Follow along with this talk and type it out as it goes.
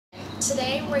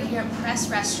Today we're here at Press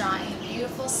Restaurant in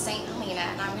beautiful St. Helena,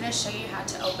 and I'm going to show you how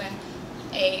to open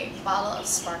a bottle of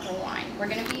sparkling wine. We're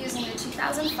going to be using the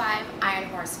 2005 Iron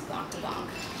Horse Blanc de Blanc.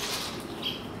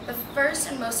 The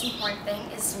first and most important thing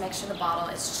is to make sure the bottle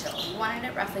is chilled. You want it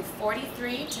at roughly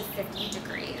 43 to 50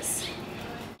 degrees.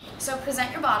 So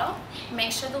present your bottle.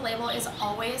 Make sure the label is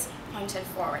always pointed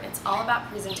forward. It's all about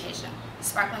presentation.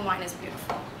 Sparkling wine is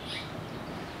beautiful.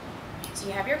 So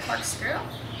you have your corkscrew.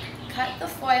 Cut the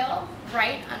foil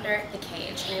right under the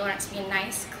cage, and you want it to be a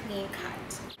nice, clean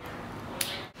cut.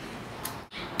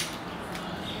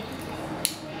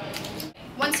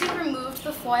 Once you've removed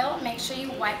the foil, make sure you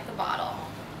wipe the bottle.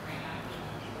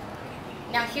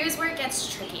 Now here's where it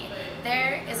gets tricky.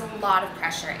 There is a lot of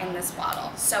pressure in this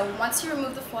bottle. So once you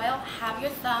remove the foil, have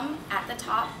your thumb at the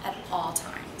top at all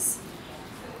times.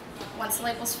 Once the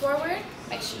label's forward,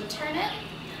 make sure you turn it,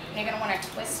 and you're going to want to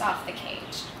twist off the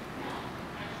cage.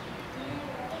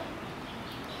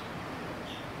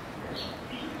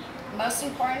 Most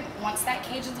important, once that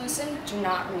cage is loosened, do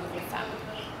not remove your thumb.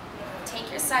 Take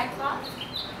your side cloth.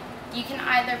 You can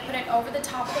either put it over the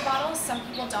top of the bottle. Some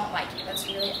people don't like it. That's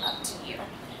really up to you.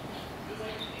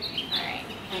 Alright,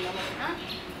 and then we're gonna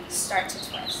start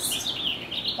to twist.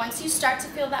 Once you start to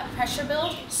feel that pressure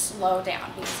build, slow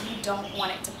down because you don't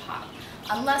want it to pop.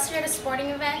 Unless you're at a sporting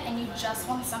event and you just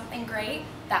want something great,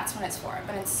 that's when it's for.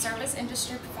 But in service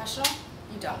industry professional,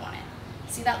 you don't want it.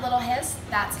 See that little hiss?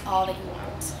 That's all that you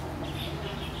want.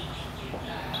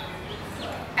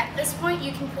 At this point,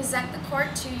 you can present the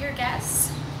cork to your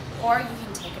guests, or you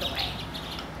can take it away.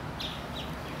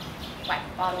 Wipe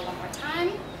the bottle one more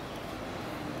time.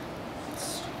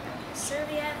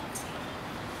 Serviette.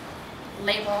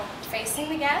 Label facing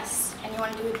the guests, and you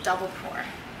want to do a double pour.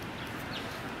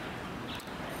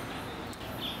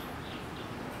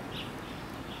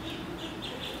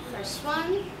 First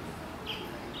one.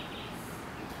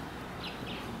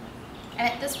 And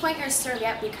at this point, your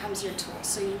serviette becomes your tool,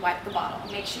 so you wipe the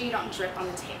bottle. Make sure you don't drip on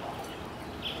the table.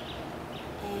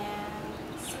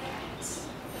 And set.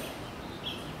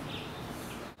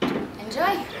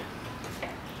 Enjoy!